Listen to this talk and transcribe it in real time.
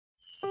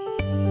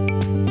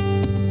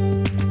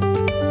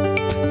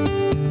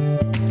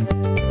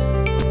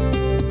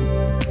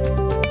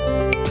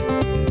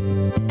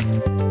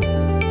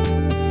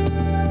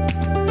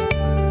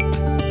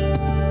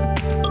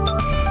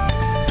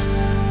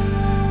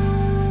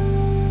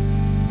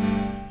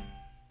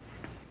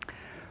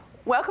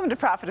Welcome to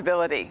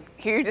Profitability.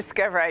 Here you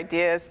discover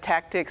ideas,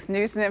 tactics,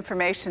 news, and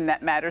information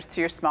that matters to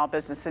your small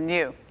business and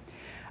you.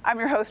 I'm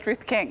your host,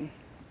 Ruth King.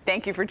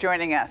 Thank you for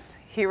joining us.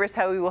 Here is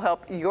how we will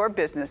help your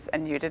business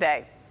and you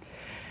today.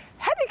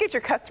 How do you get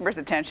your customers'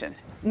 attention?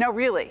 No,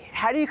 really,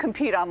 how do you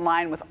compete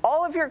online with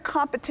all of your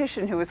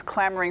competition who is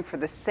clamoring for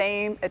the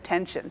same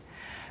attention?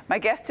 My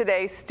guest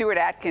today, Stuart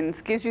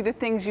Atkins, gives you the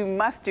things you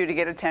must do to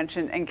get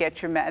attention and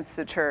get your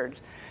message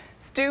heard.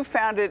 Stu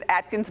founded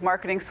Atkins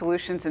Marketing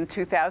Solutions in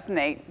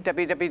 2008,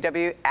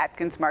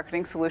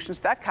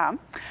 www.atkinsmarketingsolutions.com,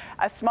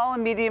 a small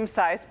and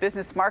medium-sized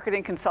business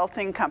marketing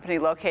consulting company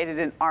located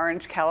in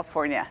Orange,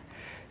 California.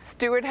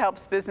 Stuart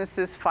helps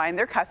businesses find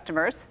their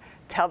customers,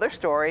 tell their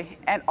story,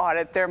 and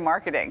audit their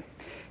marketing.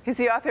 He's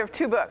the author of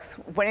 2 books,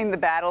 Winning the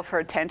Battle for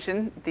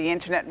Attention, The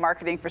Internet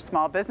Marketing for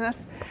Small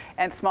Business,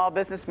 and Small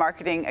Business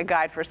Marketing, A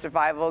Guide for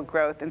Survival,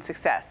 Growth, and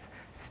Success.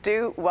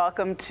 Stu,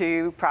 welcome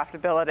to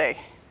Profitability.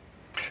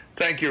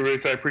 Thank you,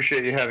 Ruth. I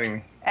appreciate you having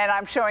me. And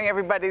I'm showing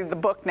everybody the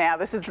book now.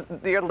 This is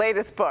your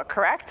latest book,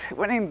 correct?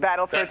 Winning the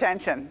Battle for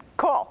Attention.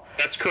 Cool.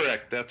 That's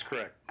correct. That's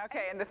correct.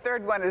 Okay, and the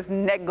third one is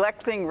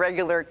Neglecting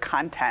Regular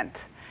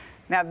Content.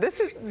 Now, this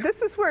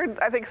is where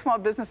I think small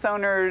business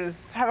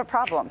owners have a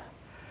problem.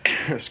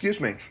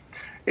 Excuse me.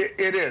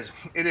 It is.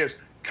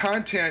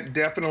 Content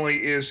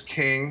definitely is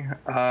king.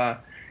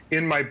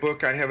 In my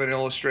book, I have an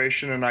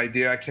illustration, an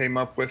idea I came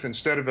up with.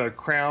 Instead of a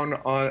crown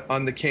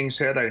on the king's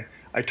head,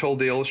 I told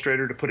the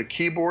illustrator to put a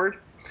keyboard.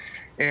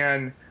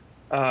 And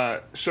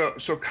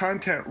so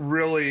content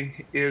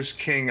really is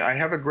king. I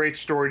have a great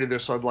story to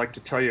this I'd like to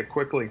tell you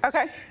quickly.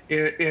 Okay.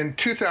 In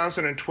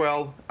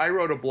 2012, I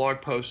wrote a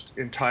blog post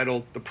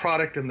entitled "The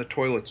Product in the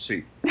Toilet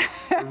Seat."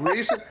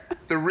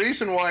 The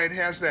reason why it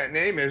has that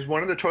name is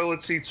one of the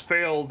toilet seats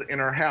failed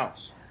in our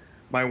house.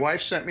 My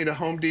wife sent me to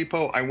Home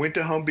Depot. I went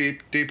to Home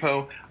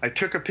Depot. I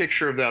took a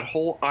picture of that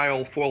whole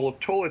aisle full of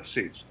toilet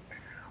seats.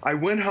 I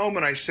went home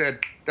and I said,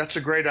 that's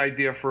a great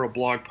idea for a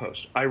blog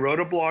post. I wrote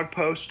a blog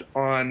post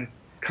on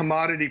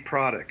commodity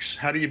products.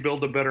 How do you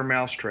build a better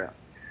mousetrap?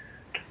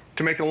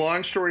 To make a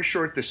long story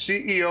short, the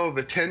CEO of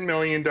a $10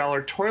 million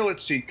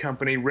toilet seat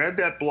company read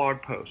that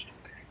blog post.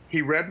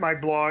 He read my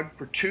blog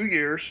for 2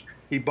 years.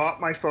 He bought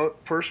my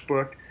first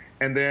book.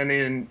 And then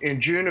in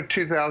June of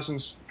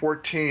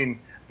 2014,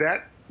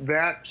 that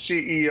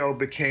CEO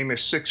became a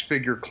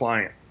 6-figure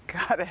client.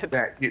 Got it.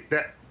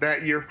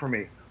 That year for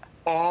me.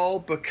 All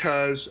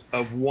because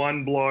of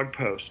one blog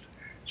post.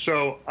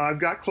 So I've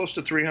got close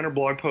to 300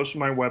 blog posts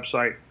on my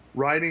website.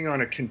 Writing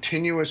on a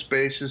continuous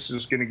basis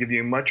is going to give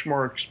you much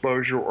more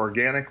exposure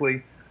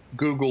organically.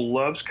 Google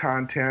loves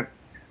content.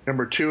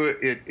 Number 2,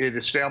 it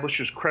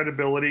establishes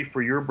credibility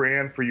for your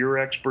brand, for your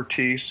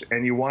expertise,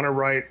 and you want to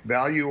write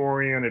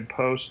value-oriented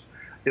posts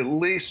at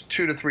least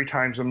 2 to 3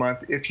 times a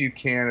month if you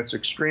can. It's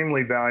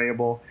extremely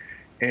valuable.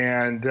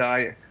 And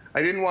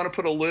I didn't want to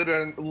put a lid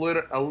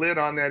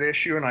on that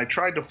issue, and I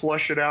tried to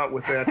flush it out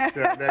with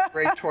that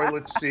great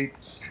toilet seat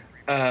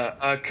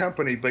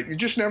company. But you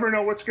just never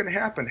know what's going to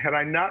happen. Had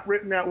I not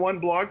written that one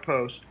blog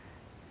post,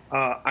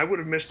 I would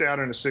have missed out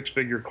on a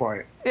 6-figure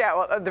client. Yeah,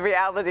 well, the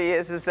reality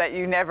is that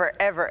you never,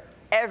 ever,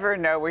 ever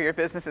know where your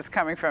business is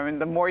coming from.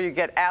 And the more you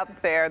get out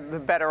there, the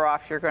better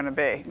off you're going to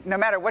be, no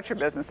matter what your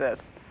business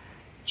is.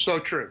 So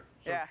true.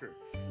 So yeah. True.